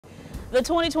The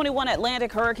 2021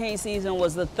 Atlantic hurricane season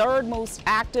was the third most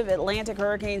active Atlantic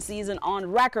hurricane season on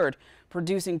record,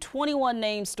 producing 21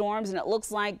 named storms, and it looks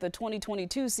like the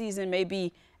 2022 season may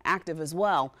be active as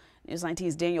well. News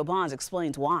 19's Daniel Bonds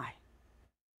explains why.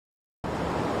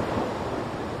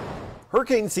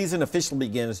 Hurricane season officially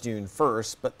begins June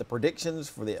 1st, but the predictions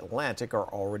for the Atlantic are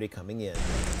already coming in.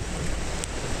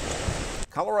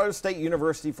 Colorado State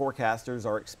University forecasters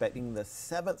are expecting the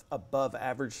 7th above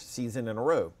average season in a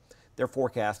row. Their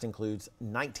forecast includes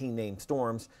 19 named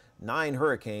storms, 9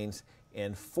 hurricanes,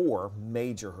 and 4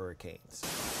 major hurricanes.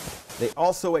 They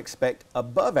also expect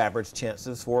above average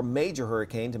chances for a major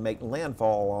hurricane to make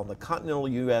landfall along the continental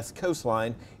U.S.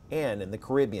 coastline and in the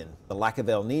Caribbean. The lack of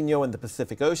El Nino in the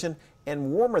Pacific Ocean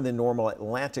and warmer than normal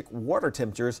Atlantic water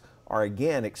temperatures are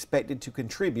again expected to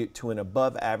contribute to an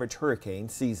above average hurricane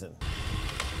season.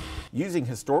 Using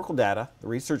historical data, the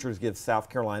researchers give South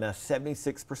Carolina a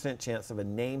 76% chance of a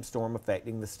named storm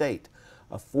affecting the state,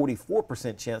 a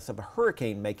 44% chance of a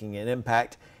hurricane making an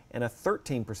impact, and a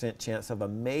 13% chance of a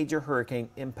major hurricane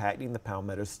impacting the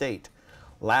Palmetto State.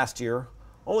 Last year,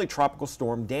 only Tropical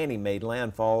Storm Danny made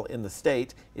landfall in the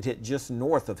state. It hit just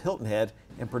north of Hilton Head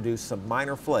and produced some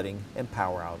minor flooding and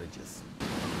power outages.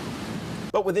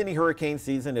 But with any hurricane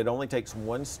season, it only takes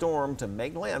one storm to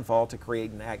make landfall to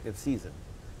create an active season.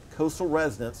 Coastal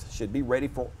residents should be ready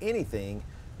for anything,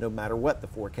 no matter what the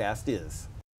forecast is.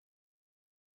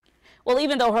 Well,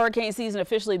 even though hurricane season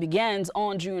officially begins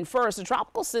on June 1st, a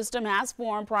tropical system has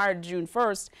formed prior to June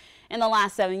 1st in the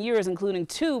last 7 years, including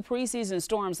 2 preseason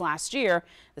storms last year.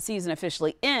 The season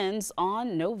officially ends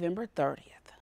on November 30th.